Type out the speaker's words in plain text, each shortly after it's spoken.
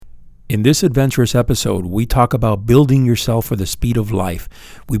In this adventurous episode, we talk about building yourself for the speed of life.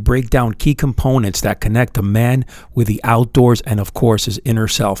 We break down key components that connect a man with the outdoors and, of course, his inner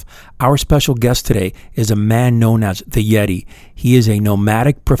self. Our special guest today is a man known as the Yeti. He is a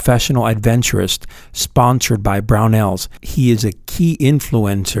nomadic professional adventurist sponsored by Brownells. He is a key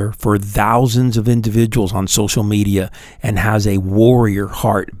influencer for thousands of individuals on social media and has a warrior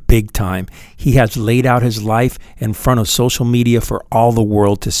heart big time. He has laid out his life in front of social media for all the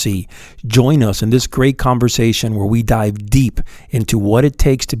world to see. Join us in this great conversation where we dive deep into what it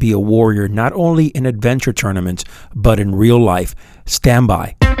takes to be a warrior, not only in adventure tournaments, but in real life. Stand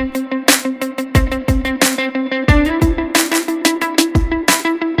by.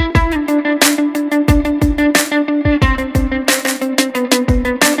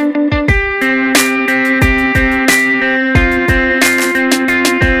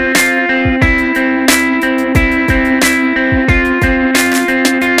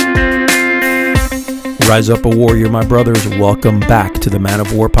 Rise up a warrior, my brothers. Welcome back to the Man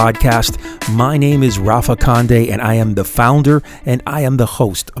of War podcast. My name is Rafa Conde and I am the founder and I am the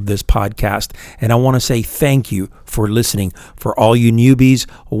host of this podcast. And I want to say thank you for listening. For all you newbies,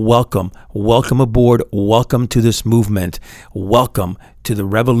 welcome. Welcome aboard. Welcome to this movement. Welcome to the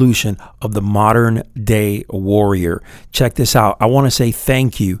revolution of the modern day warrior. Check this out. I want to say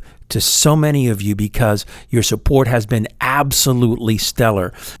thank you to so many of you because your support has been absolutely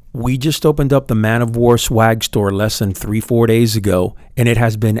stellar. We just opened up the Man of War swag store less than 3-4 days ago, and it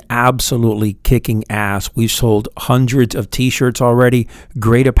has been absolutely kicking ass. We've sold hundreds of t-shirts already,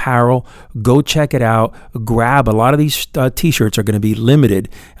 great apparel. Go check it out. Grab a lot of these t-shirts are going to be limited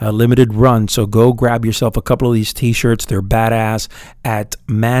run. So go grab yourself a couple of these t-shirts. They're badass at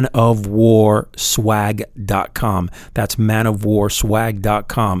manofwarswag.com. That's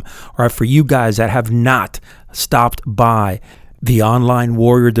manofwarswag.com. All right, for you guys that have not stopped by the Online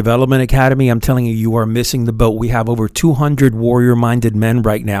Warrior Development Academy, I'm telling you, you are missing the boat. We have over 200 warrior-minded men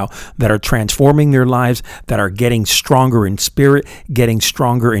right now that are transforming their lives, that are getting stronger in spirit, getting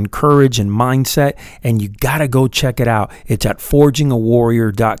stronger in courage and mindset, and you got to go check it out. It's at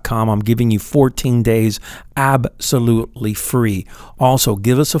forgingawarrior.com. I'm giving you 14 days absolutely free. Also,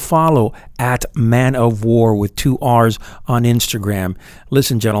 give us a follow at Man of War with 2 R's on Instagram.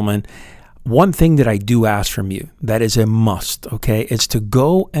 Listen, gentlemen, one thing that I do ask from you that is a must, okay, is to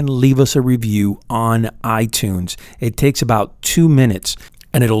go and leave us a review on iTunes. It takes about 2 minutes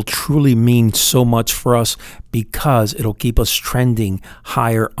and it'll truly mean so much for us because it'll keep us trending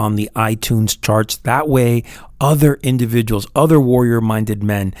higher on the iTunes charts. That way, other individuals, other warrior-minded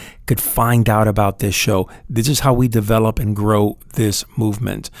men could find out about this show. This is how we develop and grow this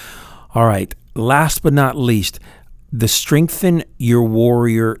movement. All right, last but not least, the Strengthen Your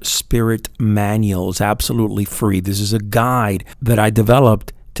Warrior Spirit Manual is absolutely free. This is a guide that I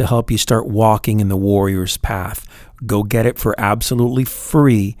developed to help you start walking in the warrior's path. Go get it for absolutely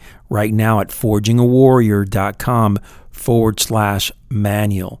free right now at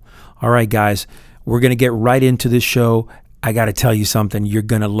forgingawarrior.com/manual. All right, guys, we're going to get right into this show. I got to tell you something. You're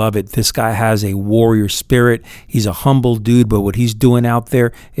going to love it. This guy has a warrior spirit. He's a humble dude, but what he's doing out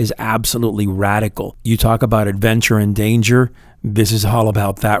there is absolutely radical. You talk about adventure and danger. This is all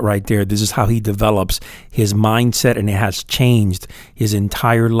about that right there. This is how he develops his mindset, and it has changed his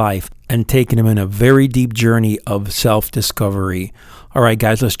entire life and taken him in a very deep journey of self-discovery. All right,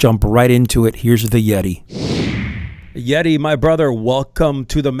 guys, let's jump right into it. Here's the Yeti. Yeti, my brother, welcome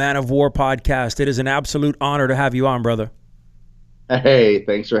to the Man of War podcast. It is an absolute honor to have you on, brother. Hey,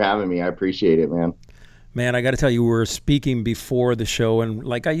 thanks for having me. I appreciate it, man. Man, I got to tell you, we were speaking before the show, and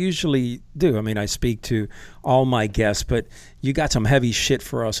like I usually do, I mean, I speak to all my guests, but you got some heavy shit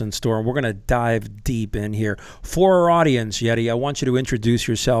for us in store, and we're going to dive deep in here. For our audience, Yeti, I want you to introduce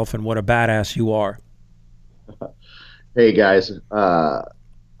yourself and what a badass you are. Hey, guys. I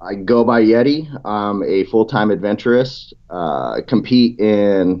go by Yeti. I'm a full-time adventurist. Compete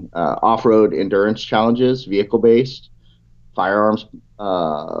in off-road endurance challenges, vehicle-based, firearms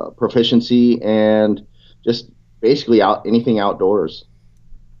proficiency, and just basically anything outdoors.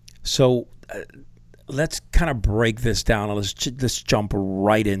 So let's kind of break this down. Let's jump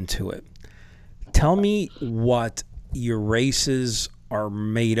right into it. Tell me what your races are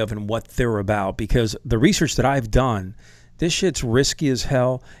made of and what they're about, because the research that I've done This shit's risky as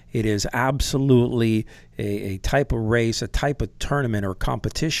hell. It is absolutely a type of race, a type of tournament or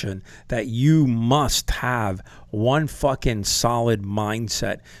competition that you must have one fucking solid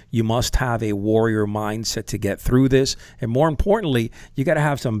mindset. You must have a warrior mindset to get through this. And more importantly, you got to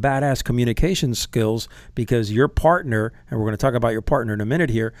have some badass communication skills, because your partner, and we're going to talk about your partner in a minute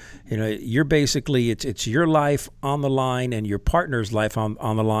here, you're basically, it's your life on the line and your partner's life on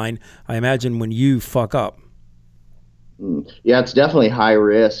the line. I imagine when you fuck up. Yeah, it's definitely high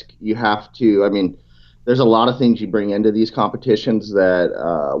risk. You have to, there's a lot of things you bring into these competitions that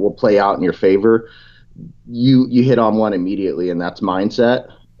will play out in your favor. You hit on one immediately, and that's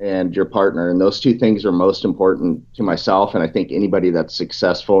mindset and your partner. And those two things are most important to myself, and I think anybody that's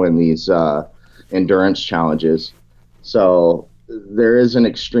successful in these endurance challenges. So there is an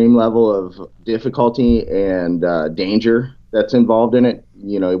extreme level of difficulty and danger that's involved in it.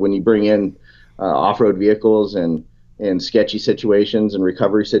 When you bring in off-road vehicles and sketchy situations and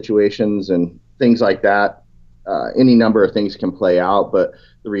recovery situations and things like that, any number of things can play out. But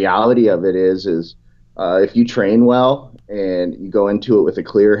the reality of it is if you train well and you go into it with a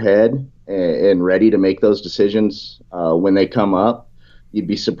clear head and ready to make those decisions when they come up, you'd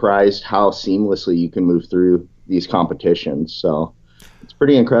be surprised how seamlessly you can move through these competitions. So it's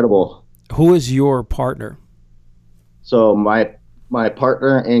pretty incredible. Who is your partner? So my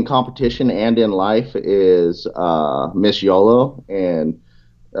partner in competition and in life is Miss YOLO, and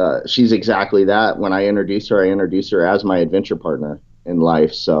she's exactly that. When I introduce her as my adventure partner in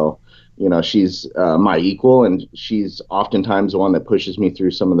life. So, she's my equal, and she's oftentimes the one that pushes me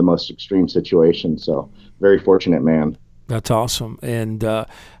through some of the most extreme situations. So, very fortunate man. That's awesome. And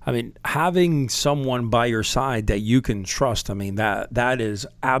having someone by your side that you can trust, that is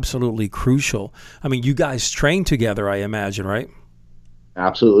absolutely crucial. You guys train together, I imagine, right?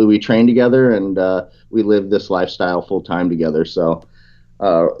 Absolutely. We train together, and we live this lifestyle full time together. So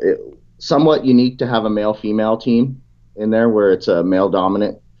it's somewhat unique to have a male-female team in there, where it's a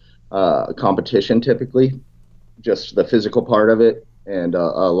male-dominant competition typically, just the physical part of it, and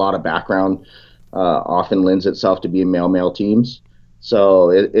a lot of background often lends itself to being male-male teams. So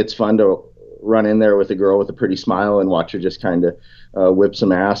it's fun to run in there with a girl with a pretty smile and watch her just kind of whip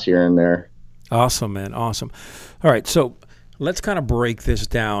some ass here and there. Awesome, man. Awesome. All right. So let's kind of break this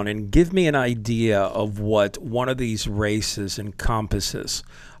down and give me an idea of what one of these races encompasses.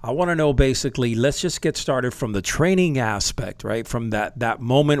 I want to know, basically, let's just get started from the training aspect, right? From that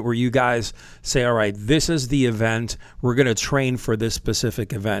moment where you guys say, all right, this is the event. We're going to train for this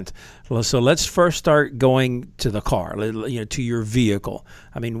specific event. So let's first start going to the car, to your vehicle.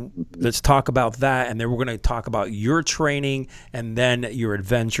 Let's talk about that, and then we're going to talk about your training and then your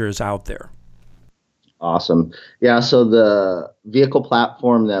adventures out there. Awesome. Yeah, so the vehicle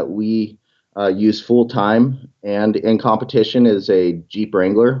platform that we use full time and in competition is a Jeep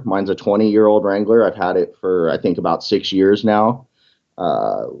Wrangler. Mine's a 20-year-old Wrangler. I've had it for, I think, about 6 years now.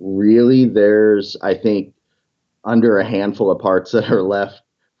 Really, there's, I think, under a handful of parts that are left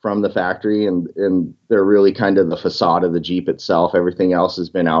from the factory, and they're really kind of the facade of the Jeep itself. Everything else has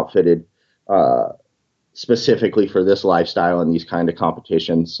been outfitted specifically for this lifestyle and these kind of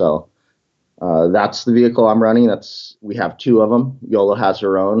competitions. So that's the vehicle I'm running. We have two of them. YOLO has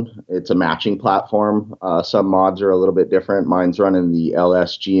her own. It's a matching platform. Some mods are a little bit different. Mine's running the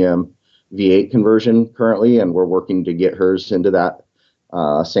LSGM V8 conversion currently, and we're working to get hers into that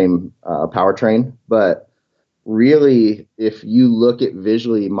same powertrain. But really, if you look at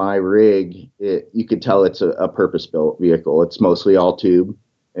visually my rig, you could tell it's a purpose-built vehicle. It's mostly all tube.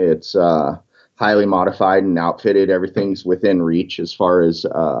 It's highly modified and outfitted. Everything's within reach as far as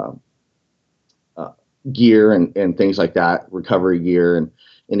gear and things like that, recovery gear and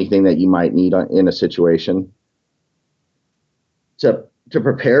anything that you might need in a situation. To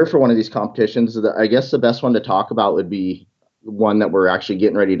prepare for one of these competitions, I guess the best one to talk about would be one that we're actually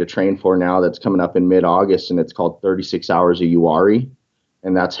getting ready to train for now, that's coming up in mid-August, and it's called 36 Hours of Uwharrie,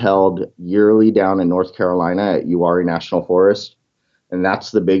 and that's held yearly down in North Carolina at Uwharrie National Forest. And that's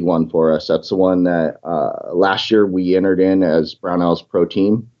the big one for us. That's the one that last year we entered in as Brownell's pro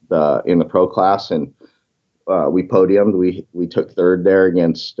team in the pro class, and we podiumed. We took third there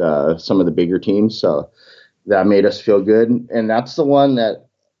against some of the bigger teams, so that made us feel good. And that's the one that,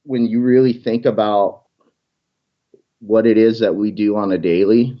 when you really think about what it is that we do on a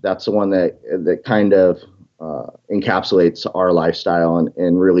daily, that's the one that kind of encapsulates our lifestyle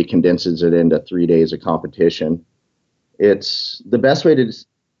and really condenses it into 3 days of competition. It's the best way to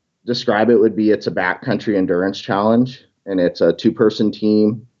describe it would be it's a backcountry endurance challenge, and it's a 2-person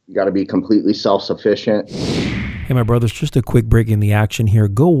team. You got to be completely self-sufficient. Hey, my brothers, just a quick break in the action here.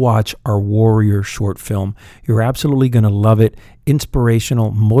 Go watch our Warrior short film. You're absolutely going to love it.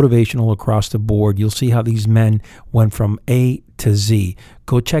 Inspirational, motivational across the board. You'll see how these men went from A to Z.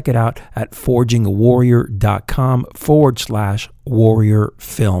 Go check it out at forgingawarrior.com/warrior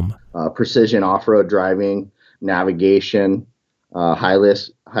film. Precision off-road driving, navigation, high lift,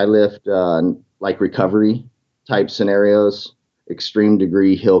 like recovery type scenarios, extreme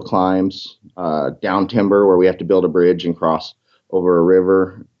degree hill climbs, down timber where we have to build a bridge and cross over a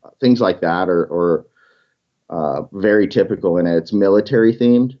river, things like that are very typical in it. It's military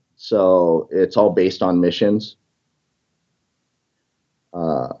themed, so it's all based on missions.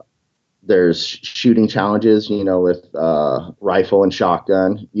 There's shooting challenges, with rifle and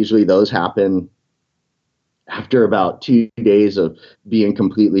shotgun. Usually those happen after about 2 days of being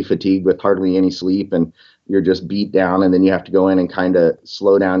completely fatigued with hardly any sleep, and you're just beat down, and then you have to go in and kind of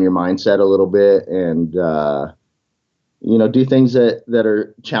slow down your mindset a little bit and do things that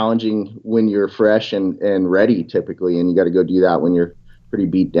are challenging when you're fresh and ready typically, and you got to go do that when you're pretty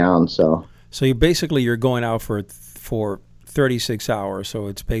beat down. So you're going out for 36 hours, so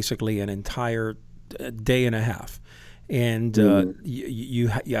it's basically an entire day and a half. And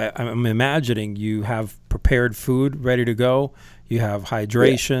I'm imagining you have prepared food ready to go. You have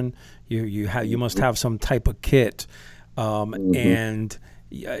hydration. Yeah. You must have some type of kit. And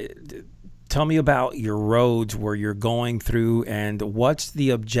tell me about your roads where you're going through, and what's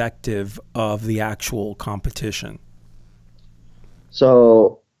the objective of the actual competition?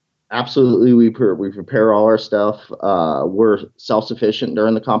 So absolutely, we prepare all our stuff. We're self-sufficient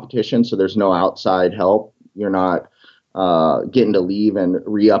during the competition, so there's no outside help. You're not getting to leave and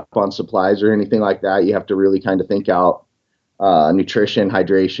re-up on supplies or anything like that. You have to really kind of think out nutrition,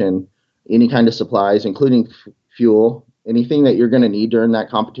 hydration, any kind of supplies, including fuel. Anything that you're going to need during that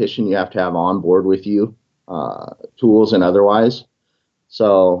competition, you have to have on board with you, tools and otherwise.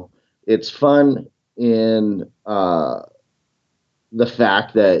 So it's fun in the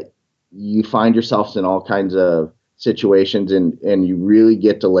fact that you find yourselves in all kinds of situations, and you really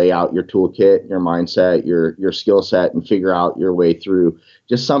get to lay out your toolkit, your mindset, your skill set, and figure out your way through.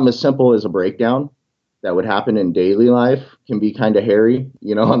 Just something as simple as a breakdown that would happen in daily life can be kind of hairy,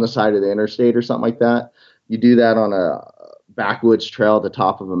 on the side of the interstate or something like that. You do that on a backwoods trail at the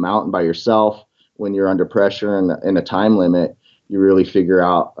top of a mountain by yourself when you're under pressure and a time limit. You really figure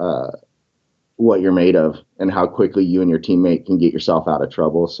out what you're made of and how quickly you and your teammate can get yourself out of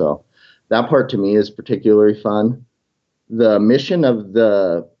trouble. So that part to me is particularly fun. The mission of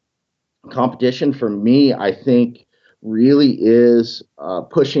the competition for me, I think, really is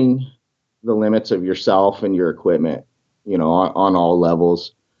pushing the limits of yourself and your equipment, on all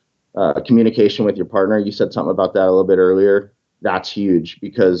levels. Communication with your partner, you said something about that a little bit earlier. That's huge,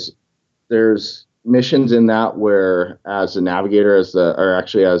 because there's missions in that where, as the navigator, as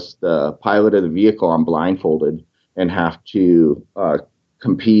the pilot of the vehicle, I'm blindfolded and have to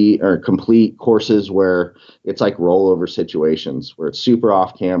compete or complete courses where it's like rollover situations where it's super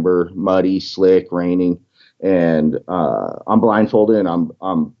off camber, muddy, slick, raining, and I'm blindfolded, and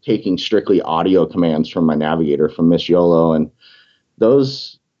I'm taking strictly audio commands from my navigator, from Miss YOLO. And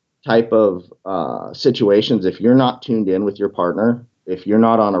those type of situations, if you're not tuned in with your partner, if you're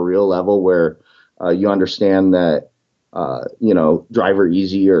not on a real level where you understand that driver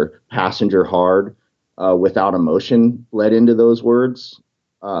easy or passenger hard, without emotion led into those words,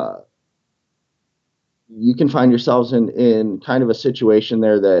 you can find yourselves in kind of a situation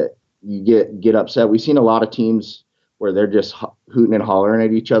there that you get upset. We've seen a lot of teams where they're just hooting and hollering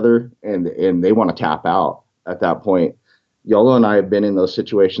at each other, and they want to tap out at that point. YOLO and I have been in those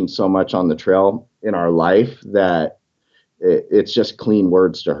situations so much on the trail in our life that it's just clean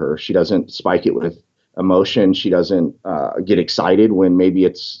words to her. She doesn't spike it with emotion. She doesn't get excited when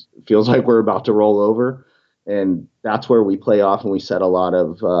maybe feels like we're about to roll over. And that's where we play off, and we set a lot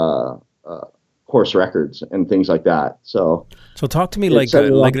of course records and things like that. So talk to me like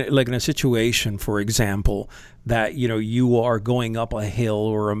in a situation, for example, that you are going up a hill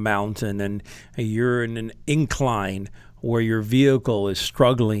or a mountain, and you're in an incline where your vehicle is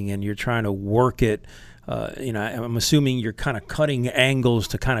struggling and you're trying to work it. I'm assuming you're kind of cutting angles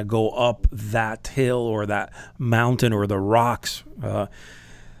to kind of go up that hill or that mountain or the rocks.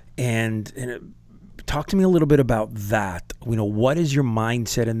 And talk to me a little bit about that. What is your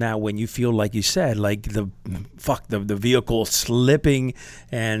mindset in that when you feel, like you said, like the vehicle slipping,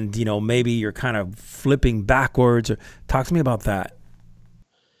 and maybe you're kind of flipping backwards? Talk to me about that.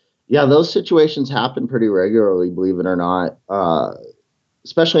 Yeah, those situations happen pretty regularly, believe it or not,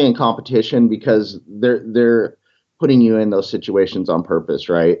 especially in competition, because they're putting you in those situations on purpose,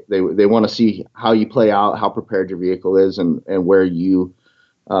 right? They want to see how you play out, how prepared your vehicle is, and where you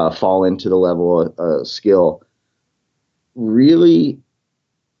fall into the level of skill. Really,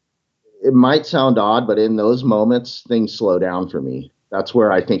 it might sound odd, but in those moments, things slow down for me. That's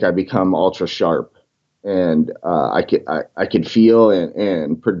where I think I become ultra sharp, and I could feel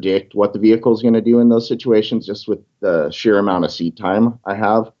and predict what the vehicle is going to do in those situations just with the sheer amount of seat time I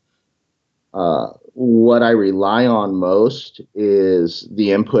have. What I rely on most is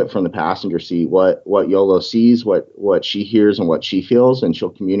the input from the passenger seat, what Yolo sees, what she hears, and what she feels, and she'll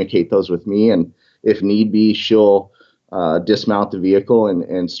communicate those with me. And if need be, she'll dismount the vehicle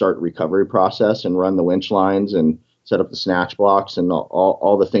and start recovery process and run the winch lines and set up the snatch blocks and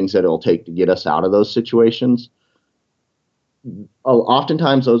all the things that it'll take to get us out of those situations.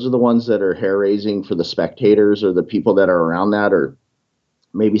 Oftentimes, those are the ones that are hair raising for the spectators or the people that are around that, or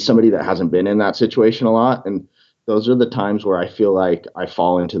maybe somebody that hasn't been in that situation a lot. And those are the times where I feel like I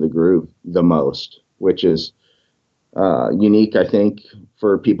fall into the groove the most, which is unique, I think,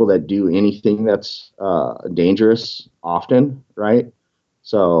 for people that do anything that's dangerous often, right?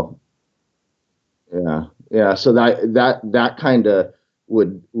 So, yeah. So that kind of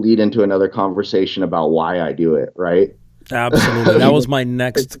would lead into another conversation about why I do it, right? Absolutely. That was my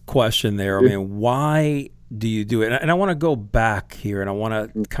next question there. I mean, why do you do it? And I want to go back here, and I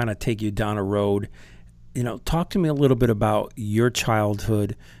want to kind of take you down a road. Talk to me a little bit about your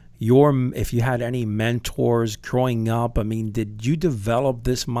childhood, if you had any mentors growing up. I mean, did you develop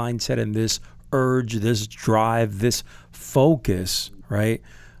this mindset and this urge, this drive, this focus, right,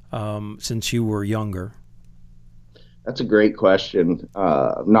 since you were younger? That's a great question.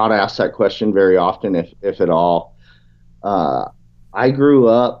 Not asked that question very often, if at all. I grew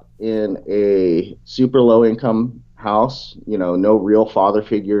up in a super low income house, no real father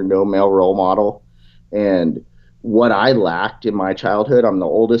figure, no male role model. And what I lacked in my childhood, I'm the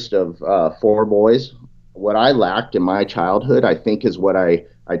oldest of four boys. What I lacked in my childhood, I think, is what I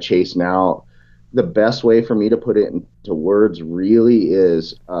chase now. The best way for me to put it into words really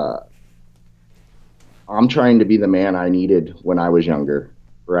is I'm trying to be the man I needed when I was younger,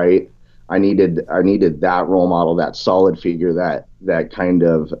 right? I needed that role model, that solid figure, that kind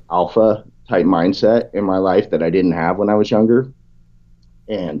of alpha type mindset in my life that I didn't have when I was younger.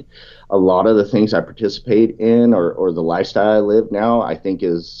 And a lot of the things I participate in or the lifestyle I live now, I think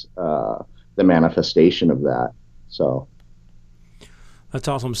is the manifestation of that. So that's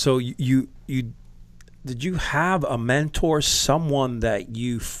awesome. So you did you have a mentor, someone that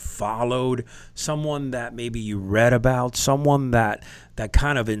you followed, someone that maybe you read about, someone that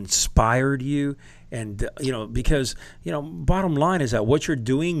kind of inspired you? And, because, bottom line is that what you're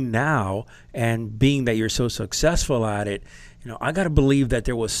doing now, and being that you're so successful at it, I got to believe that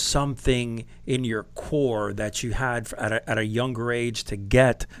there was something in your core that you had at a younger age to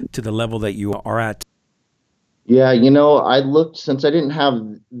get to the level that you are at. Yeah, I looked, since I didn't have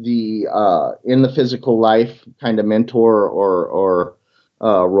the in the physical life kind of mentor or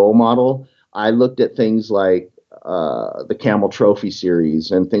role model. I looked at things like the Camel Trophy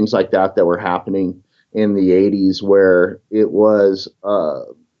series and things like that were happening in the 80s, where it was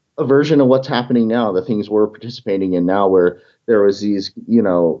a version of what's happening now, the things we're participating in now, where there was these,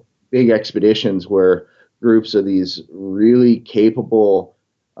 big expeditions where groups of these really capable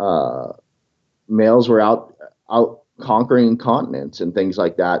males were out conquering continents and things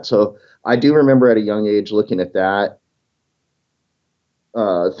like that. So I do remember at a young age looking at that.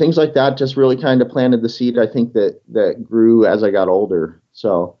 Things like that just really kind of planted the seed, I think, that grew as I got older.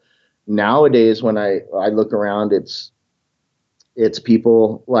 So nowadays, when I look around, it's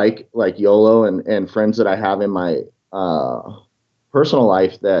people like Yolo and friends that I have in my personal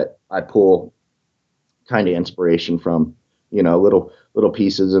life that I pull kind of inspiration from, little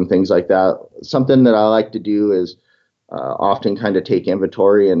pieces and things like that. Something that I like to do is often kind of take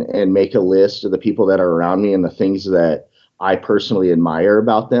inventory and make a list of the people that are around me and the things that I personally admire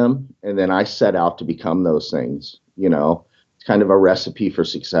about them. And then I set out to become those things. It's kind of a recipe for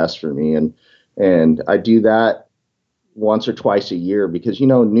success for me. And I do that once or twice a year because,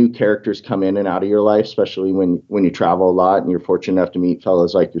 new characters come in and out of your life, especially when you travel a lot and you're fortunate enough to meet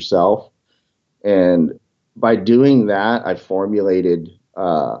fellows like yourself. And by doing that, I formulated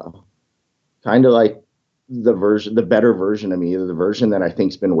kind of like the better version of me, the version that I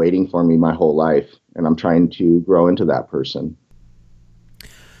think's been waiting for me my whole life. And I'm trying to grow into that person.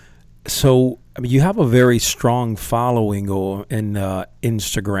 So, you have a very strong following in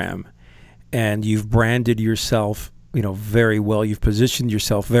Instagram, and you've branded yourself, very well. You've positioned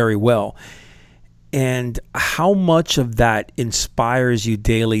yourself very well. And how much of that inspires you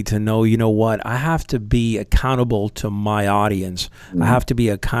daily to know, you know what, I have to be accountable to my audience. I Mhm. have to be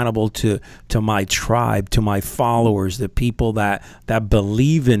accountable to my tribe, to my followers, the people that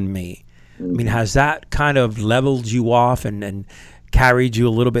believe in me. I mean, Mhm. has that kind of leveled you off and carried you a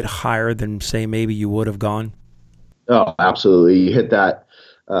little bit higher than, say, maybe you would have gone? Oh, absolutely. You hit that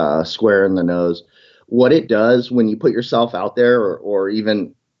square in the nose. What it does when you put yourself out there, or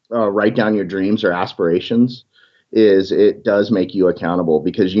even write down your dreams or aspirations, is it does make you accountable,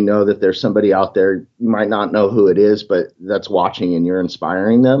 because you know that there's somebody out there. You might not know who it is, but that's watching, and you're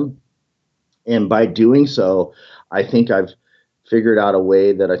inspiring them. And by doing so, I think I've figured out a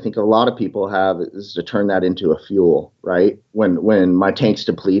way that I think a lot of people have, is to turn that into a fuel, right? When my tank's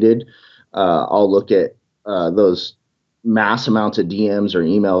depleted, I'll look at those mass amounts of DMs or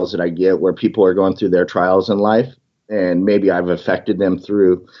emails that I get where people are going through their trials in life, and maybe I've affected them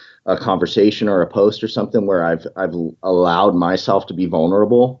through a conversation or a post or something where I've allowed myself to be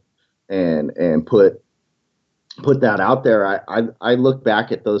vulnerable and put that out there. I look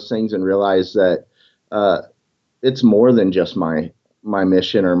back at those things and realize that uh, it's more than just my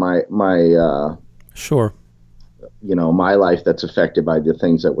mission, or my Sure. my life that's affected by the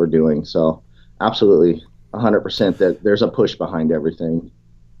things that we're doing. So absolutely, 100% that there's a push behind everything.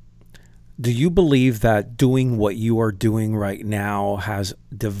 Do you believe that doing what you are doing right now has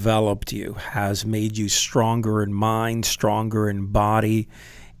developed you, has made you stronger in mind, stronger in body,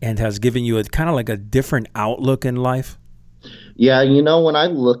 and has given you a kind of like a different outlook in life? Yeah, when I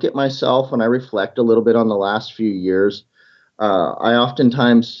look at myself, when I reflect a little bit on the last few years, I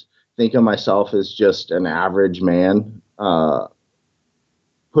oftentimes think of myself as just an average man,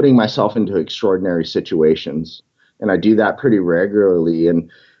 putting myself into extraordinary situations. And I do that pretty regularly. And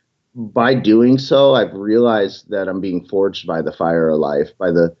by doing so, I've realized that I'm being forged by the fire of life,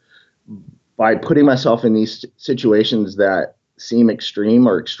 by putting myself in these situations that seem extreme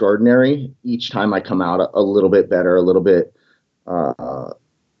or extraordinary. Each time I come out a little bit better, a little bit uh,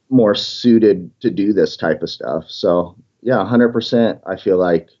 more suited to do this type of stuff. So yeah, 100%. I feel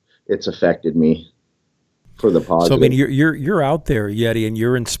like it's affected me for the So I mean, positive. you're out there, Yeti, and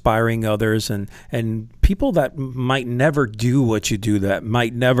you're inspiring others, and people that might never do what you do, that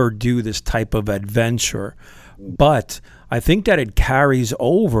might never do this type of adventure. But I think that it carries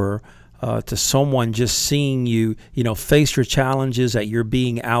over to someone just seeing you, face your challenges, that you're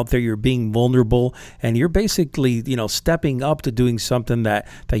being out there, you're being vulnerable, and you're basically, stepping up to doing something that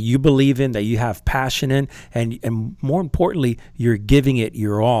you believe in, that you have passion in, and more importantly, you're giving it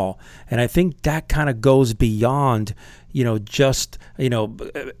your all. And I think that kind of goes beyond, just,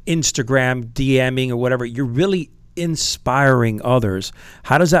 Instagram DMing or whatever. You're really inspiring others.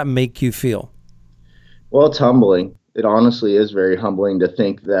 How does that make you feel? Well, it's humbling. It honestly is very humbling to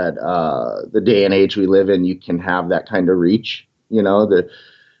think that the day and age we live in, you can have that kind of reach.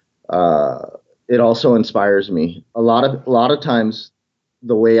 Uh, it also inspires me. A lot of times,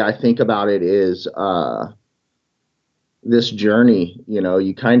 the way I think about it is this journey.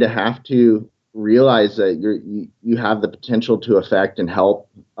 You kind of have to realize that you have the potential to affect and help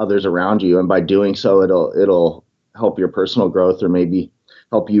others around you, and by doing so, it'll help your personal growth, or maybe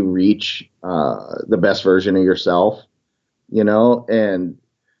help you reach the best version of yourself. And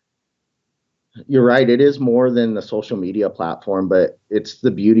you're right. It is more than the social media platform, but it's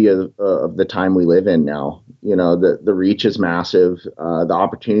the beauty of the time we live in now. The reach is massive. The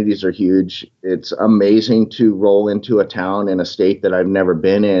opportunities are huge. It's amazing to roll into a town in a state that I've never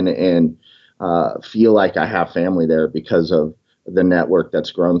been in, and feel like I have family there because of the network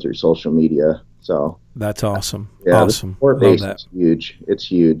that's grown through social media. So That's awesome. yeah, the Awesome. support Love base that. is huge. It's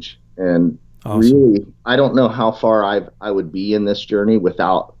huge. And Awesome. really, I don't know how far I would be in this journey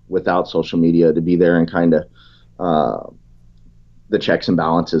without social media, to be there, and kind of uh, the checks and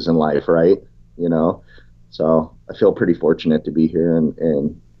balances in life, right? You know, so I feel pretty fortunate to be here,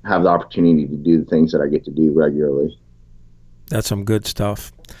 and have the opportunity to do the things that I get to do regularly. That's some good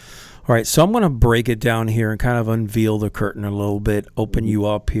stuff. All right, so I'm going to break it down here and kind of unveil the curtain a little bit, open Mhm. you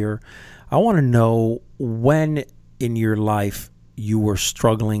up here. I want to know when in your life you were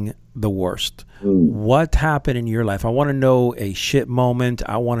struggling the worst. Mm. What happened in your life? I want to know a shit moment.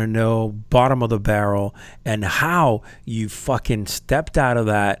 I want to know bottom of the barrel and how you fucking stepped out of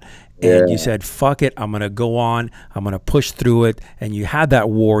that and you Yeah, said, fuck it, I'm going to go on. I'm going to push through it. And you had that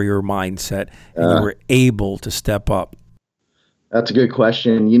warrior mindset and you uh, were able to step up. that's a good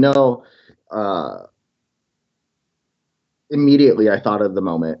question. Uh, Immediately I thought of the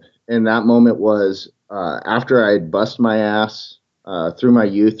moment, and that moment was after I had bust my ass through my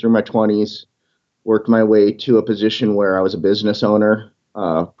youth, through my 20s, worked my way to a position where I was a business owner,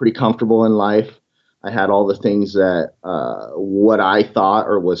 pretty comfortable in life. I had all the things that what I thought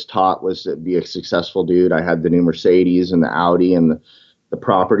or was taught was to be a successful dude. I had the new Mercedes and the Audi and the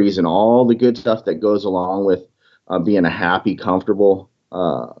properties and all the good stuff that goes along with being a happy, comfortable,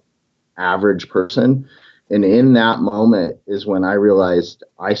 average person. And in that moment is when I realized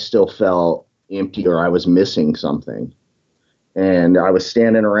I still felt empty or I was missing something. And I was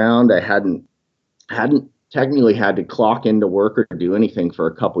standing around. I hadn't technically had to clock into work or do anything for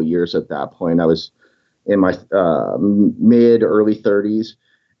a couple years at that point. I was in my mid early 30s,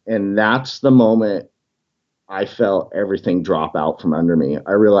 and that's the moment I felt everything drop out from under me.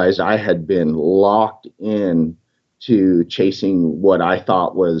 I realized I had been locked in to chasing what I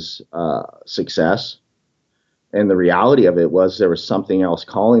thought was success, and the reality of it was there was something else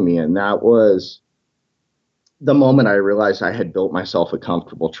calling me, and that was the moment I realized I had built myself a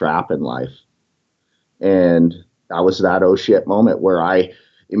comfortable trap in life. And that was that oh shit moment where I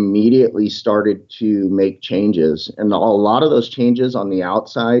immediately started to make changes. And a lot of those changes on the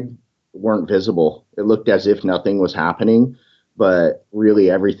outside weren't visible. It looked as if nothing was happening, but really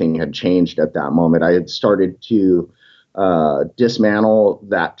everything had changed at that moment. I had started to dismantle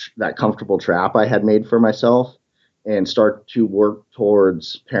that comfortable trap I had made for myself and start to work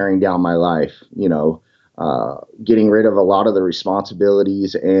towards paring down my life, getting rid of a lot of the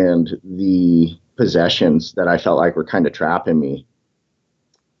responsibilities and the possessions that I felt like were kind of trapping me.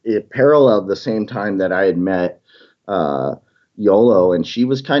 It paralleled the same time that I had met Yolo, and she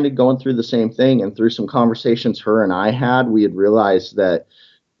was kind of going through the same thing. And through some conversations her and I had, we had realized that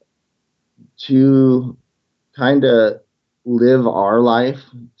to kind of live our life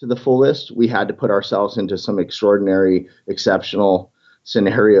to the fullest, we had to put ourselves into some extraordinary, exceptional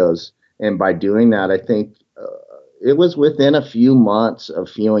scenarios. And by doing that, I think it was within a few months of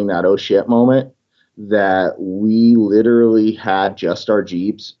feeling that oh shit moment that we literally had just our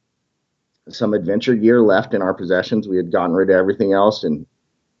Jeeps, some adventure gear left in our possessions. We had gotten rid of everything else and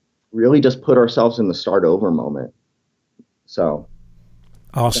really just put ourselves in the start over moment. So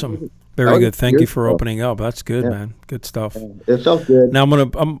awesome. Very good. Thank you for opening up. That's good, man. Good stuff. It felt good. Now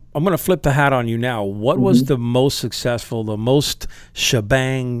I'm gonna flip the hat on you now. What was the most successful, the most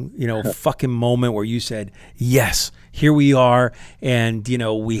shebang, fucking moment where you said, yes, here we are, and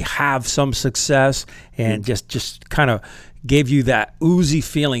we have some success, and just kind of gave you that oozy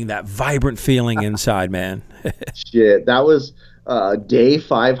feeling, that vibrant feeling inside, man? Shit, that was day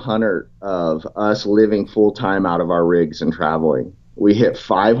 500 of us living full time out of our rigs and traveling. We hit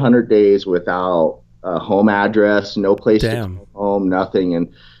 500 days without a home address, no place to go home, nothing.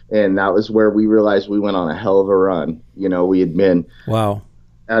 And that was where we realized we went on a hell of a run. We had been, wow.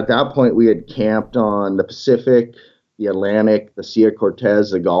 At that point, we had camped on the Pacific, the Atlantic, the Sea of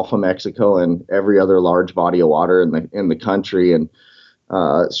Cortez, the Gulf of Mexico, and every other large body of water in the country, and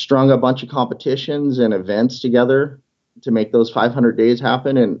strung a bunch of competitions and events together to make those 500 days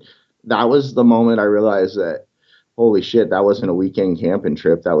happen. And that was the moment I realized that, holy shit, that wasn't a weekend camping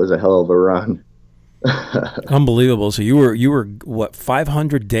trip. That was a hell of a run. Unbelievable. So you were what,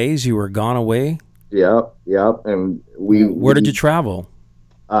 500 days you were gone away? Yep. And where did you travel?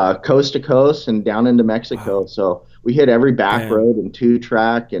 Coast to coast and down into Mexico. Wow. So we hit every back road and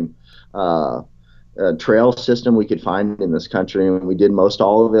 2-track and trail system we could find in this country. And we did most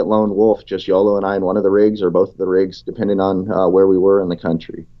all of it lone wolf, just Yolo and I in one of the rigs or both of the rigs, depending on where we were in the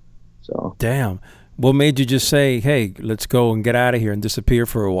country. So damn. What made you just say, hey, let's go and get out of here and disappear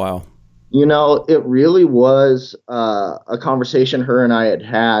for a while? It really was a conversation her and I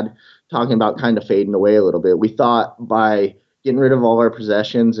had talking about kind of fading away a little bit. We thought by getting rid of all our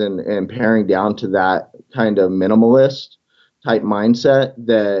possessions and paring down to that kind of minimalist type mindset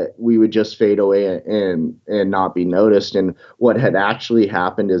that we would just fade away and not be noticed. And what had actually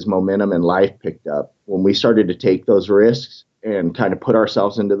happened is momentum in life picked up. When we started to take those risks and kind of put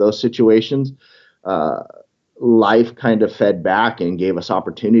ourselves into those situations, life kind of fed back and gave us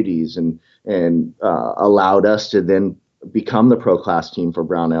opportunities and allowed us to then become the pro class team for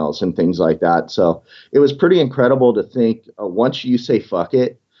Brownells and things like that. So it was pretty incredible to think once you say fuck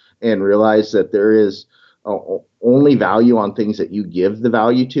it and realize that there is only value on things that you give the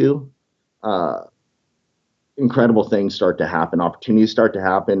value to, incredible things start to happen. Opportunities start to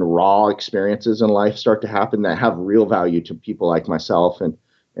happen. Raw experiences in life start to happen that have real value to people like myself and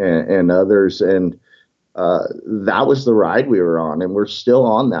others. And that was the ride we were on, and we're still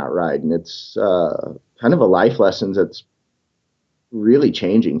on that ride. And it's kind of a life lesson that's really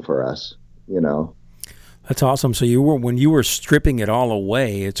changing for us, That's awesome. So when you were stripping it all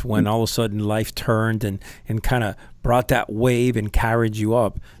away, it's when all of a sudden life turned and kind of brought that wave and carried you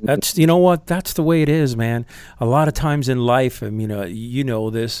up. That's, that's the way it is, man. A lot of times in life,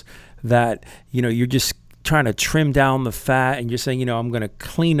 this, that, you're just trying to trim down the fat and you're saying, I'm going to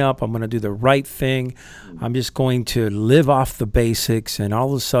clean up, I'm going to do the right thing, I'm just going to live off the basics, and all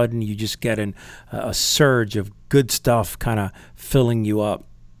of a sudden you just get a surge of good stuff kind of filling you up.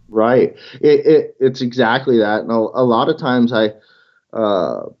 Right. It's exactly that. And a lot of times I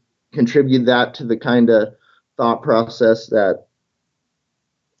contribute that to the kind of thought process that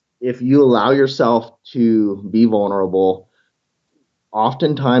if you allow yourself to be vulnerable,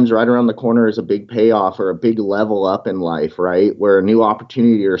 oftentimes right around the corner is a big payoff or a big level up in life, right? Where a new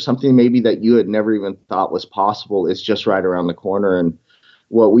opportunity or something maybe that you had never even thought was possible is just right around the corner. And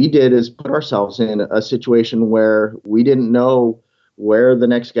what we did is put ourselves in a situation where we didn't know where the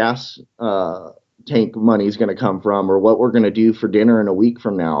next gas tank money is going to come from or what we're going to do for dinner in a week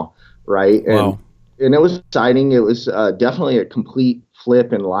from now, right? Wow. And it was exciting. It was definitely a complete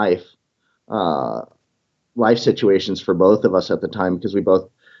flip in life situations for both of us at the time, because we both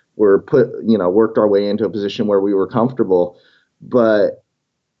were worked our way into a position where we were comfortable. But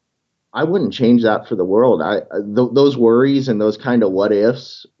I wouldn't change that for the world. Those worries and those kind of what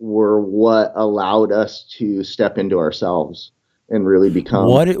ifs were what allowed us to step into ourselves and really become.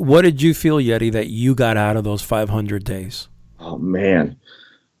 What did you feel, Yeti, that you got out of those 500 days? Oh man,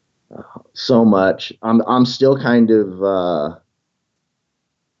 so much. I'm still kind of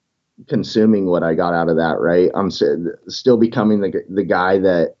consuming what I got out of that. Right, I'm still becoming the guy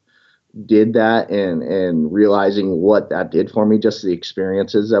that did that, and realizing what that did for me, just the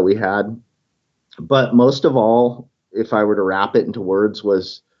experiences that we had. But most of all, if I were to wrap it into words,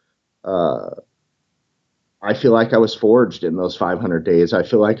 was I feel like I was forged in those 500 days. I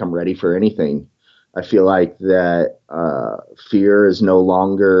feel like I'm ready for anything. I feel like that fear is no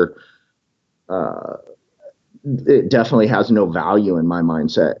longer, it definitely has no value in my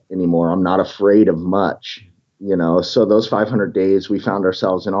mindset anymore. I'm not afraid of much, So those 500 days, we found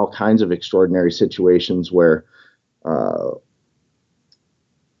ourselves in all kinds of extraordinary situations where the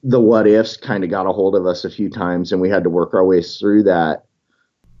what ifs kind of got a hold of us a few times, and we had to work our ways through that.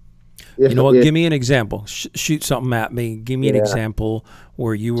 Give me an example. Shoot something at me. Give me an example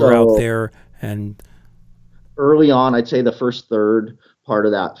where you were out there. And early on, I'd say the first third part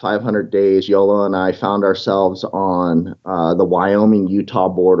of that 500 days, Yola and I found ourselves on the Wyoming-Utah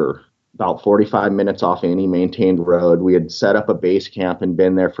border, about 45 minutes off any maintained road. We had set up a base camp and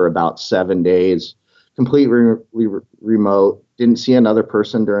been there for about 7 days, completely remote. Didn't see another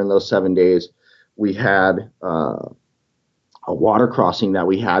person during those 7 days. We had a water crossing that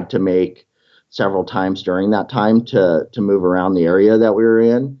we had to make several times during that time to move around the area that we were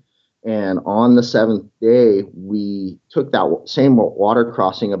in. And on the 7th day, we took that same water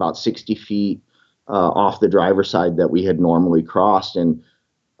crossing about 60 feet off the driver's side that we had normally crossed. And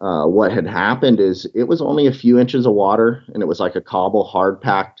what had happened is it was only a few inches of water, and it was like a cobble hard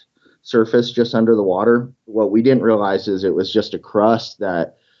packed surface just under the water. What we didn't realize is it was just a crust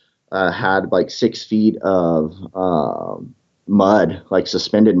that had like 6 feet of mud, like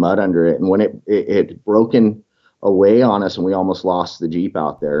suspended mud under it. And when it had broken away on us, and we almost lost the Jeep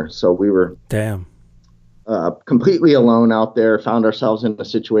out there. So we were completely alone out there, found ourselves in a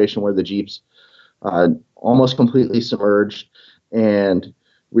situation where the Jeep's almost completely submerged. And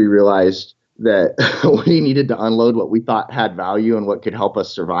we realized that we needed to unload what we thought had value and what could help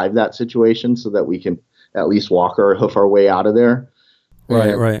us survive that situation so that we can at least hoof our way out of there.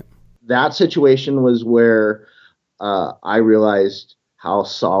 Right. That situation was where I realized how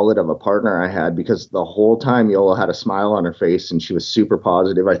solid of a partner I had, because the whole time Yola had a smile on her face and she was super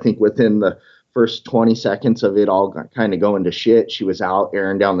positive. I think within the first 20 seconds of it all kind of going to shit, she was out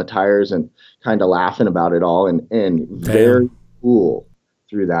airing down the tires and kind of laughing about it all, and very cool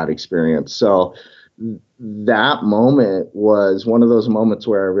through that experience. So that moment was one of those moments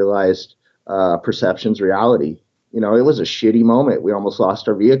where I realized perception's reality. It was a shitty moment. We almost lost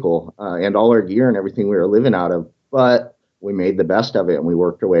our vehicle and all our gear and everything we were living out of, but we made the best of it, and we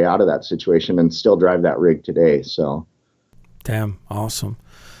worked our way out of that situation and still drive that rig today. So, damn, awesome.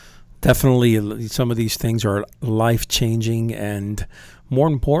 Definitely some of these things are life-changing, and more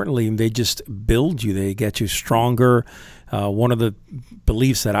importantly, they just build you. They get you stronger. One of the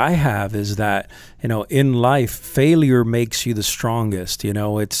beliefs that I have is that, in life, failure makes you the strongest.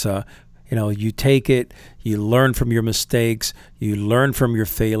 It's you take it, you learn from your mistakes, you learn from your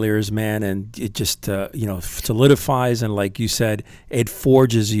failures, man, and it just, solidifies. And like you said, it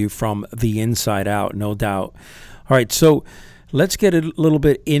forges you from the inside out, no doubt. All right, so let's get a little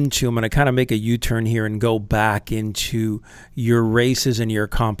bit into, I'm going to kind of make a U-turn here and go back into your races and your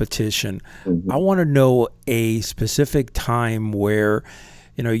competition. Mm-hmm. I want to know a specific time where,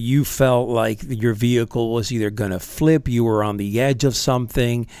 you felt like your vehicle was either going to flip, you were on the edge of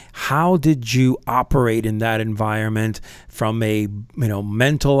something. How did you operate in that environment from a,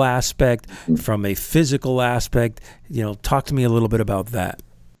 mental aspect, from a physical aspect? Talk to me a little bit about that.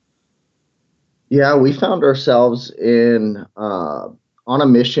 Yeah, we found ourselves on a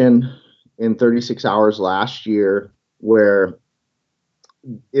mission in 36 hours last year where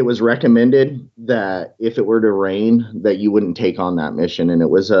it was recommended that if it were to rain, that you wouldn't take on that mission. And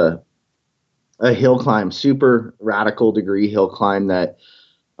it was a hill climb, super radical degree hill climb that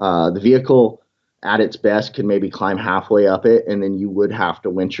the vehicle at its best could maybe climb halfway up it, and then you would have to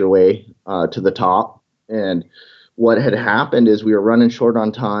winch your way to the top. And what had happened is we were running short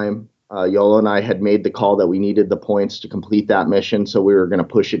on time. Yolo and I had made the call that we needed the points to complete that mission, so we were going to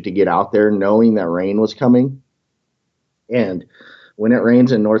push it to get out there, knowing that rain was coming. And when it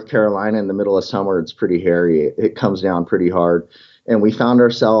rains in North Carolina in the middle of summer, it's pretty hairy. It comes down pretty hard. And we found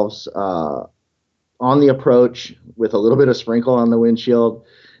ourselves on the approach with a little bit of sprinkle on the windshield,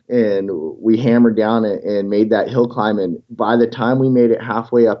 and we hammered down and made that hill climb. And by the time we made it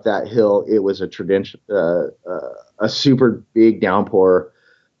halfway up that hill, it was a super big downpour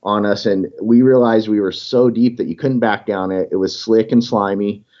on us. And we realized we were so deep that you couldn't back down it. It was slick and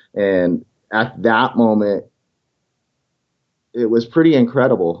slimy. And at that moment, it was pretty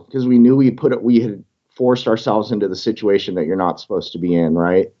incredible because we knew we had forced ourselves into the situation that you're not supposed to be in,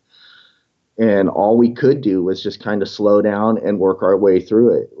 right? And all we could do was just kind of slow down and work our way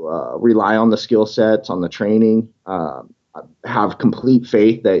through it, rely on the skill sets, on the training, have complete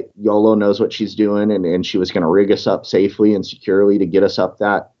faith that Yolo knows what she's doing, and she was going to rig us up safely and securely to get us up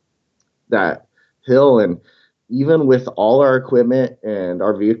that hill. And even with all our equipment and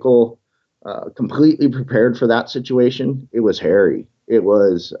our vehicle completely prepared for that situation, it was hairy. It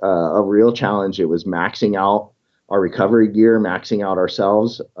was a real challenge. It was maxing out our recovery gear, maxing out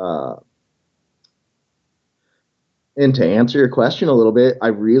ourselves. And to answer your question a little bit, I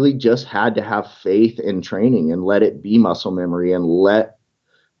really just had to have faith in training and let it be muscle memory and let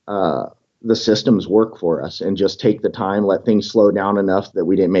the systems work for us, and just take the time, let things slow down enough that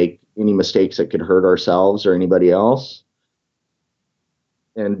we didn't make any mistakes that could hurt ourselves or anybody else.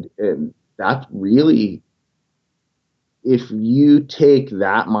 And that really, if you take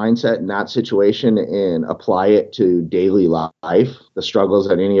that mindset in that situation and apply it to daily life, the struggles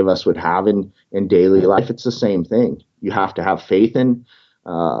that any of us would have in daily life, it's the same thing. You have to have faith in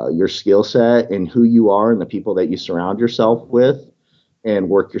your skill set and who you are and the people that you surround yourself with, and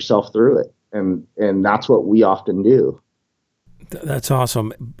work yourself through it. And that's what we often do. That's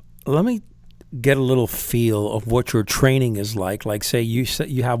awesome. Let me get a little feel of what your training is like. Like, say you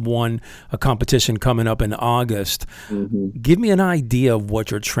have a competition coming up in August. Mm-hmm. Give me an idea of what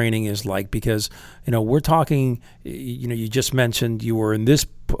your training is like, because we're talking. You just mentioned you were in this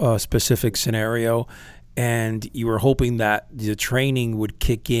specific scenario, and you were hoping that the training would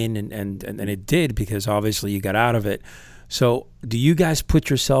kick in, and it did, because obviously you got out of it. So do you guys put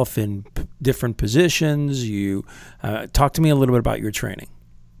yourself in different positions? You talk to me a little bit about your training.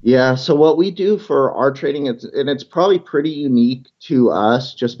 Yeah, so what we do for our training, it's probably pretty unique to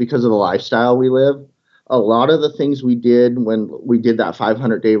us just because of the lifestyle we live. A lot of the things we did when we did that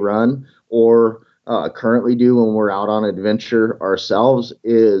 500-day run, or currently do when we're out on adventure ourselves,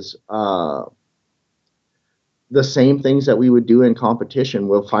 is the same things that we would do in competition.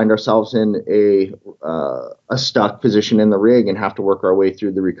 We'll find ourselves in a stuck position in the rig and have to work our way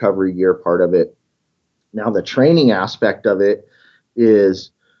through the recovery gear part of it. Now, the training aspect of it is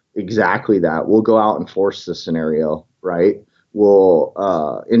exactly that. We'll go out and force the scenario, right? We'll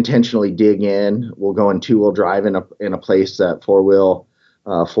intentionally dig in. We'll go in two-wheel drive in a place that four-wheel,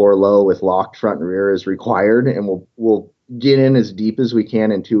 four-low with locked front and rear is required, and we'll get in as deep as we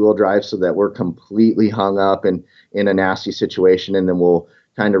can in two-wheel drive so that we're completely hung up and in a nasty situation, and then we'll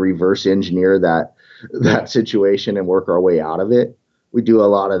kind of reverse engineer that situation and work our way out of it. We do a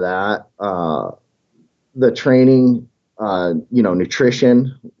lot of that. The training,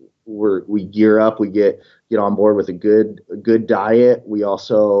 nutrition, we gear up, we get on board with a good diet. We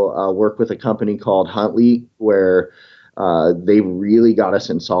also work with a company called Huntley, where they really got us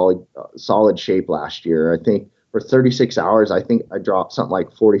in solid shape last year. I think for 36 hours, I think I dropped something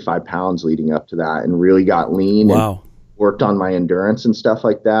like 45 pounds leading up to that, and really got lean. Wow. And worked on my endurance and stuff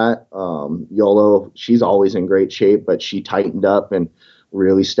like that. Yolo, she's always in great shape, but she tightened up and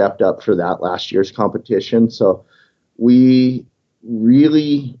really stepped up for that last year's competition. So we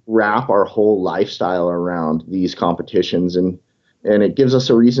really wrap our whole lifestyle around these competitions, and it gives us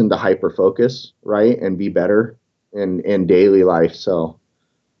a reason to hyper focus, right, and be better in daily life. So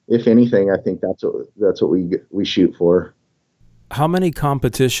if anything, I think that's what we shoot for. How many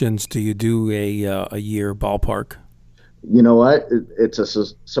competitions do you do a year ballpark? You know what? It's a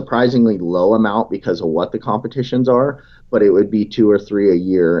surprisingly low amount because of what the competitions are, but it would be two or three a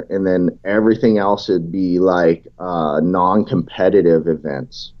year, and then everything else would be like non-competitive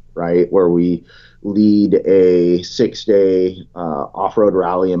events, right? Where we lead a 6 day off-road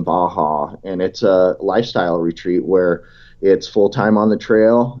rally in Baja, and it's a lifestyle retreat where it's full time on the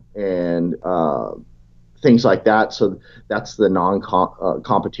trail and things like that. So that's the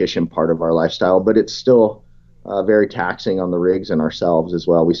non-competition part of our lifestyle, but it's still very taxing on the rigs and ourselves as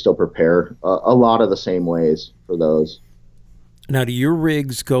well. We still prepare a lot of the same ways for those. Now, do your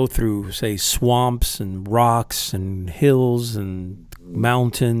rigs go through, say, swamps and rocks and hills and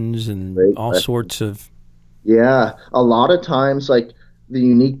mountains and Great all question. sorts of? Yeah, a lot of times, like the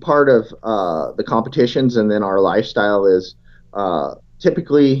unique part of the competitions and then our lifestyle is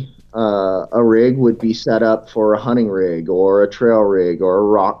typically a rig would be set up for a hunting rig or a trail rig or a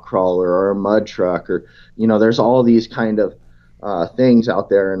rock crawler or a mud truck or, there's all these kind of things out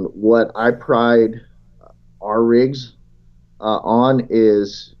there. And what I pride our rigs on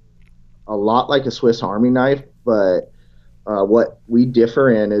is a lot like a Swiss Army knife, but what we differ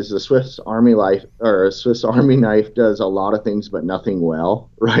in is the Swiss Army life or a Swiss Army knife does a lot of things but nothing well,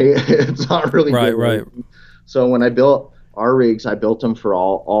 right? It's not really good Right, at right. anything. So when I built our rigs, I built them for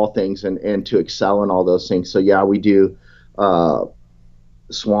all things and to excel in all those things. So yeah, we do uh,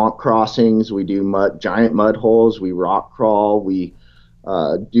 swamp crossings, we do giant mud holes, we rock crawl, we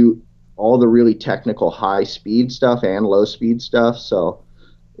do all the really technical high speed stuff and low speed stuff. So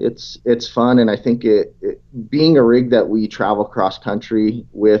it's fun, and I think it being a rig that we travel cross country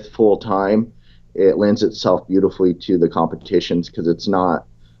with full time, it lends itself beautifully to the competitions because it's not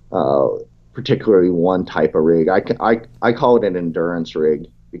uh, particularly one type of rig. I call it an endurance rig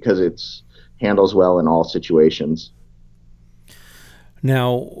because it's handles well in all situations.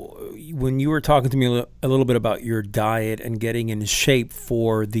 Now, when you were talking to me a little bit about your diet and getting in shape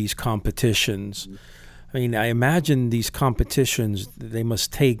for these competitions, I mean, I imagine these competitions, they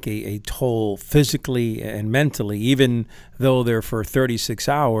must take a toll physically and mentally, even though they're for 36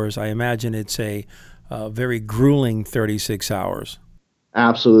 hours. I imagine it's a very grueling 36 hours.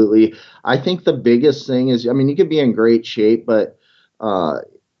 Absolutely. I think the biggest thing is, I mean, you could be in great shape, but uh,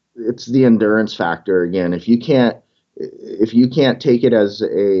 it's the endurance factor again. If you can't take it as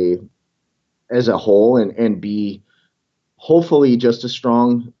a whole and be hopefully just as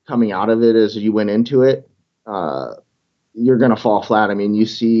strong coming out of it as you went into it, uh, you're going to fall flat. I mean, you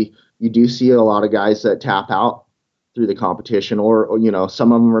do see a lot of guys that tap out through the competition, or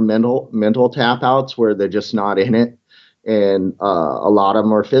some of them are mental tap outs where they're just not in it, and a lot of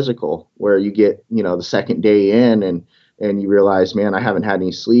them are physical, where you get the second day in and you realize, man, I haven't had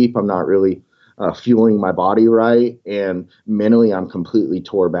any sleep. I'm not really fueling my body right, and mentally I'm completely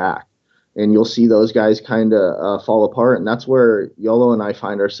tore back. And you'll see those guys kind of fall apart, and that's where Yolo and I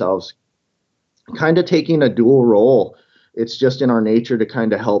find ourselves kind of taking a dual role. It's just in our nature to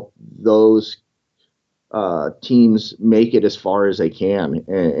kind of help those teams make it as far as they can.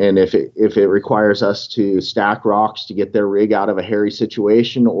 And if it requires us to stack rocks to get their rig out of a hairy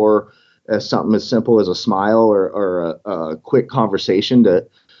situation, or something as simple as a smile or a quick conversation to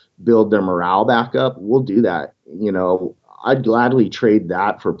build their morale back up, we'll do that. I'd gladly trade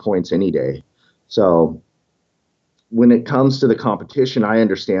that for points any day. So when it comes to the competition, I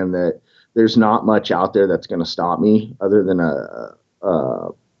understand that there's not much out there that's going to stop me other than a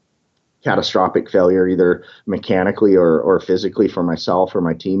catastrophic failure, either mechanically or physically for myself or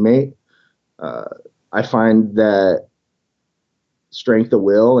my teammate. Uh, I find that strength of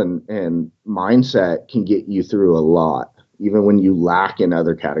will and mindset can get you through a lot, even when you lack in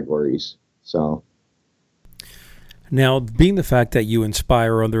other categories. So, Now, being the fact that you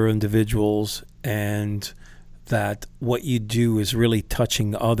inspire other individuals and that what you do is really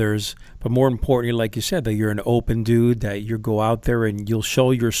touching others, but more importantly, like you said, that you're an open dude, that you go out there and you'll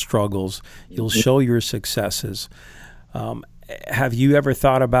show your struggles, you'll show your successes. Um, have you ever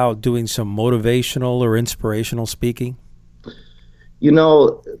thought about doing some motivational or inspirational speaking? you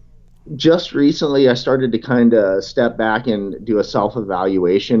know, just recently I started to kind of step back and do a self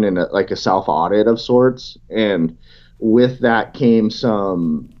evaluation and like a self audit of sorts. And with that came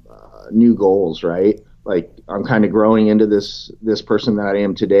some new goals, right? Like I'm kind of growing into this person that I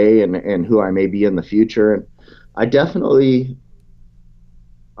am today and who I may be in the future. And I definitely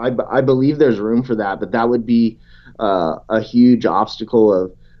I believe there's room for that, but that would be a huge obstacle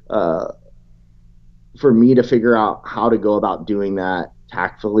of uh, for me to figure out how to go about doing that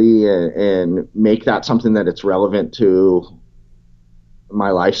tactfully and make that something that it's relevant to my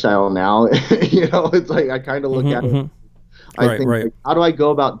lifestyle now. It's like I kind of look at it. Mm-hmm. I Right, think, right. like, how do I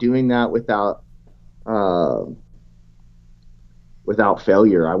go about doing that uh, without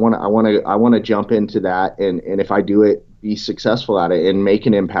failure? I want to jump into that, and if I do it, be successful at it and make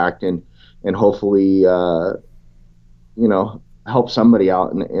an impact, and hopefully, help somebody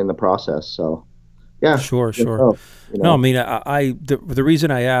out in the process. So yeah, Sure, I guess sure. so, No, I mean, the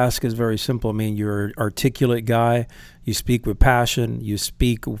reason I ask is very simple. I mean, you're an articulate guy. You speak with passion. You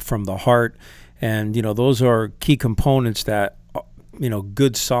speak from the heart, and those are key components that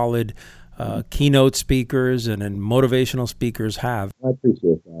good, solid keynote speakers and motivational speakers have. I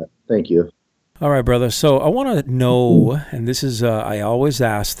appreciate that. Thank you. All right, brother. So I want to know, and this is I always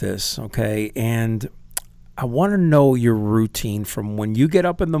ask this, okay, and I want to know your routine from when you get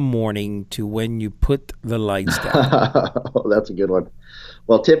up in the morning to when you put the lights down. Oh, that's a good one.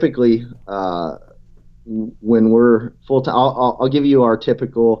 Well, typically, when we're full time, I'll give you our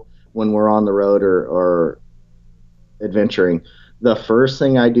typical when we're on the road or adventuring. The first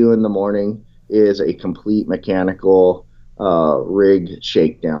thing I do in the morning is a complete mechanical rig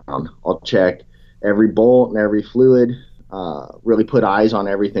shakedown. I'll check every bolt and every fluid, really put eyes on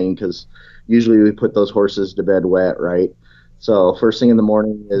everything because usually we put those horses to bed wet, right? So first thing in the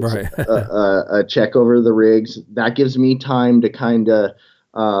morning is Right. a check over the rigs. That gives me time to kind of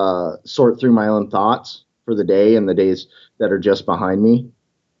sort through my own thoughts for the day and the days that are just behind me.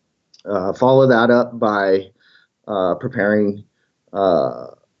 Follow that up by preparing uh,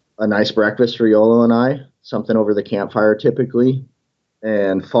 a nice breakfast for Yolo and I, something over the campfire typically,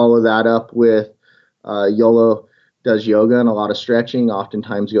 and follow that up with Yolo does yoga and a lot of stretching.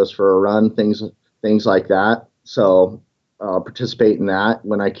 Oftentimes goes for a run, things like that. So participate in that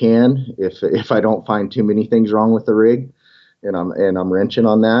when I can. If I don't find too many things wrong with the rig, and I'm wrenching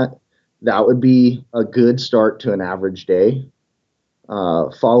on that, that would be a good start to an average day.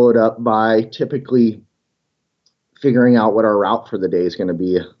 Followed up by typically figuring out what our route for the day is going to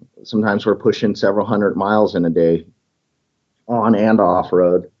be. Sometimes we're pushing several hundred miles in a day on and off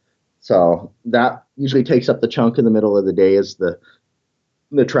road. So that usually takes up the chunk in the middle of the day is the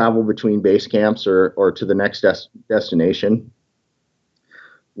travel between base camps or to the next destination.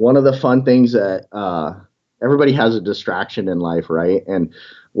 One of the fun things that everybody has a distraction in life, right? And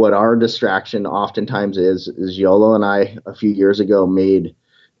what our distraction oftentimes is Yolo and I a few years ago made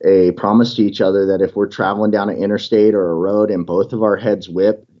a promise to each other that if we're traveling down an interstate or a road and both of our heads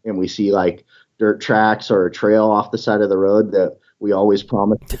whip and we see like dirt tracks or a trail off the side of the road, that we always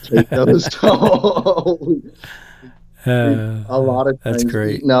promise to take those. So we've a lot of That's times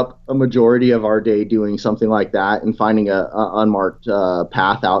great. eaten up a majority of our day doing something like that and finding a unmarked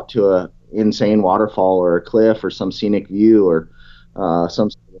path out to a insane waterfall or a cliff or some scenic view or some.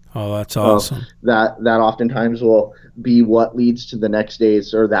 Oh, that's So awesome. that oftentimes will be what leads to the next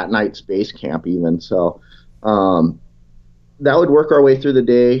day's or that night's base camp even. So um, that would work our way through the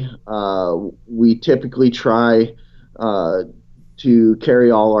day. We typically try uh, to carry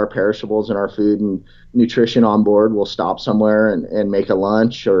all our perishables and our food and nutrition on board. We'll stop somewhere and make a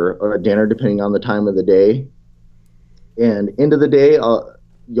lunch or a dinner depending on the time of the day. And into the day,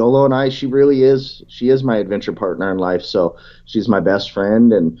 Yolo and I, she is my adventure partner in life. So she's my best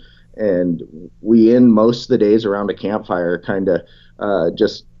friend, and we end most of the days around a campfire, kind of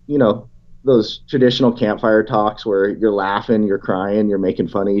just those traditional campfire talks where you're laughing, you're crying, you're making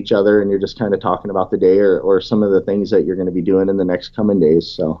fun of each other, and you're just kind of talking about the day or some of the things that you're going to be doing in the next coming days.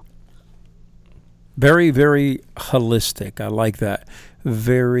 So Very, very holistic. I like that.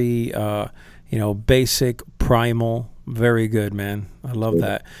 Very, basic, primal. Very good, man. I love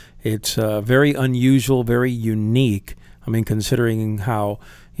that. It's very unusual, very unique. I mean, considering how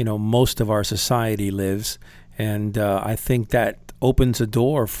most of our society lives, and I think that opens a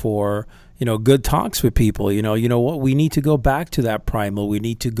door for good talks with people. What, we need to go back to that primal. We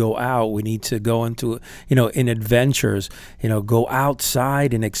need to go out. We need to go into in adventures. Go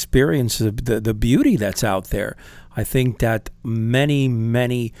outside and experience the beauty that's out there. I think that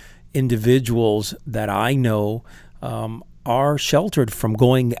many individuals that I know are sheltered from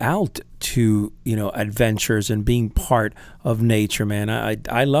going out to adventures and being part of nature, man.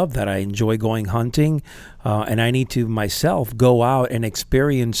 I love that. I enjoy going hunting, and I need to myself go out and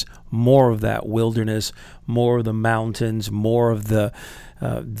experience more of that wilderness, more of the mountains, more of the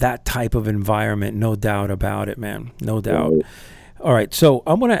that type of environment. No doubt about it, man. No doubt. All right, so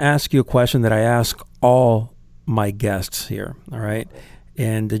I'm going to ask you a question that I ask all my guests here. All right,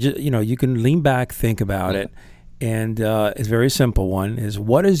 and you can lean back, think about it. And it's a very simple one, is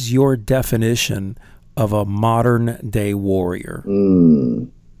what is your definition of a modern day warrior?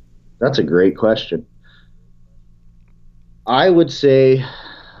 That's a great question. I would say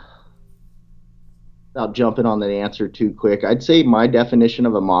without jumping on the answer too quick, I'd say my definition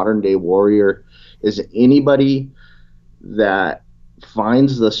of a modern day warrior is anybody that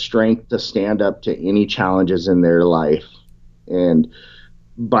finds the strength to stand up to any challenges in their life. And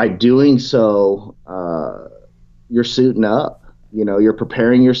by doing so, you're suiting up. You know, you're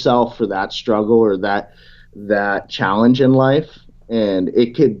preparing yourself for that struggle or that challenge in life. And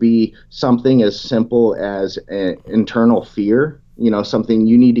it could be something as simple as an internal fear, you know, something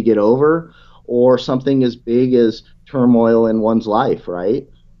you need to get over, or something as big as turmoil in one's life, right?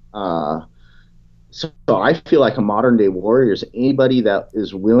 So I feel like a modern day warrior is anybody that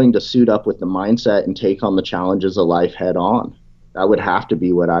is willing to suit up with the mindset and take on the challenges of life head on. That would have to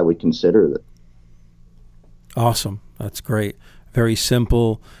be what I would consider it. Awesome. That's great. Very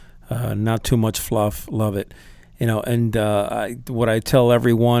simple, not too much fluff. Love it. You know, and what I tell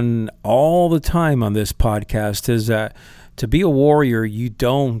everyone all the time on this podcast is that to be a warrior, you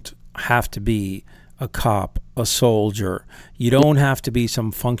don't have to be a cop, a soldier. You don't have to be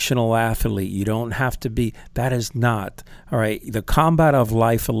some functional athlete. You don't have to be, that is not, all right, the combat of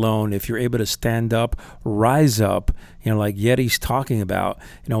life alone, if you're able to stand up, rise up, you know, like Yeti's talking about,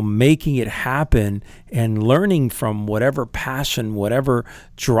 you know, making it happen and learning from whatever passion, whatever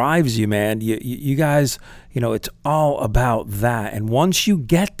drives you, man. You guys, you know, it's all about that. And once you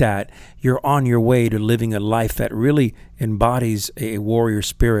get that, you're on your way to living a life that really embodies a warrior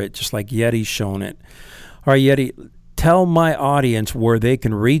spirit, just like Yeti's shown it. All right, Yeti, tell my audience where they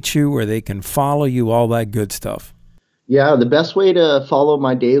can reach you, where they can follow you, all that good stuff. Yeah, the best way to follow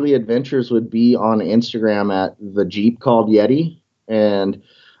my daily adventures would be on Instagram at the Jeep Called Yeti, and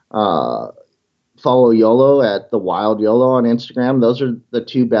follow YOLO at the Wild YOLO on Instagram. Those are the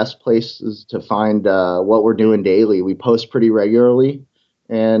two best places to find what we're doing daily. We post pretty regularly,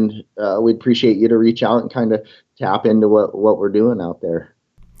 and we'd appreciate you to reach out and kind of tap into what we're doing out there.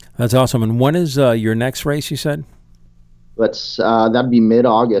 That's awesome. And when is your next race, you said? That'd be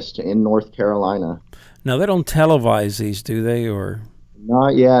mid-August in North Carolina. Now, they don't televise these, do they? Or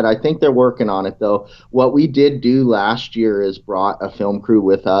not yet. I think they're working on it, though. What we did do last year is brought a film crew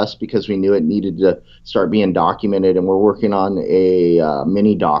with us because we knew it needed to start being documented, and we're working on a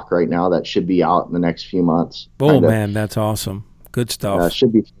mini doc right now that should be out in the next few months. Oh, man, that's awesome. Good stuff.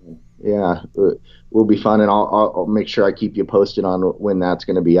 Should be fun. Yeah, will be fun, and I'll make sure I keep you posted on when that's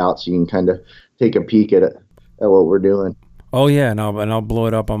going to be out, so you can kind of take a peek at what we're doing. Oh yeah, and I'll blow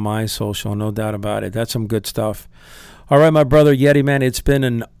it up on my social, no doubt about it. That's some good stuff. All right, my brother Yeti, man, it's been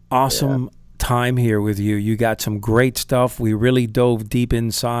an awesome time here with you. You got some great stuff. We really dove deep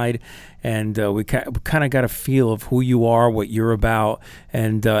inside, and we kind of got a feel of who you are, what you're about.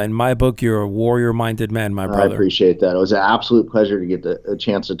 And in my book, you're a warrior-minded man, my brother. I appreciate that. It was an absolute pleasure to get a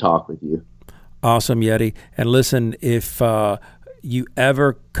chance to talk with you. Awesome, Yeti. And listen, if you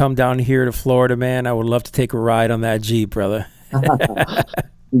ever come down here to Florida, man, I would love to take a ride on that Jeep, brother.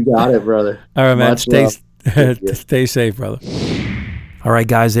 You got it, brother. All right, man. Stay safe, brother. All right,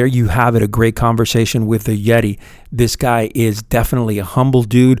 guys, there you have it. A great conversation with the Yeti. This guy is definitely a humble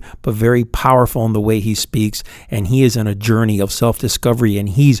dude, but very powerful in the way he speaks. And he is on a journey of self-discovery, and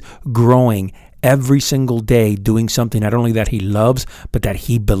he's growing every single day, doing something not only that he loves, but that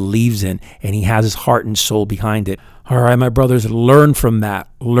he believes in, and he has his heart and soul behind it. All right, my brothers, learn from that.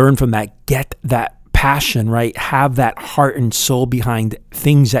 Get that passion, right? Have that heart and soul behind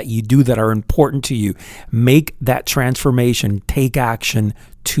things that you do that are important to you. Make that transformation. Take action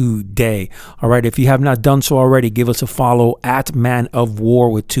today. All right. If you have not done so already, give us a follow at Man of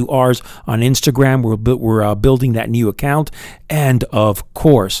War with 2 R's on Instagram. We're building that new account. And of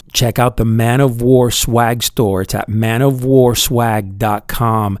course, check out the Man of War swag store. It's at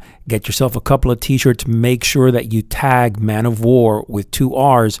manofwarswag.com. Get yourself a couple of t-shirts. Make sure that you tag Man of War with 2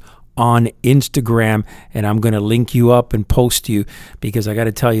 R's on Instagram, and I'm going to link you up and post you, because I got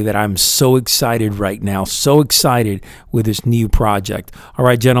to tell you that I'm so excited right now, so excited with this new project. All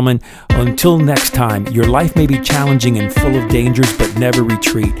right, gentlemen, until next time, your life may be challenging and full of dangers, but never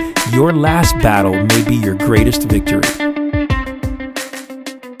retreat. Your last battle may be your greatest victory.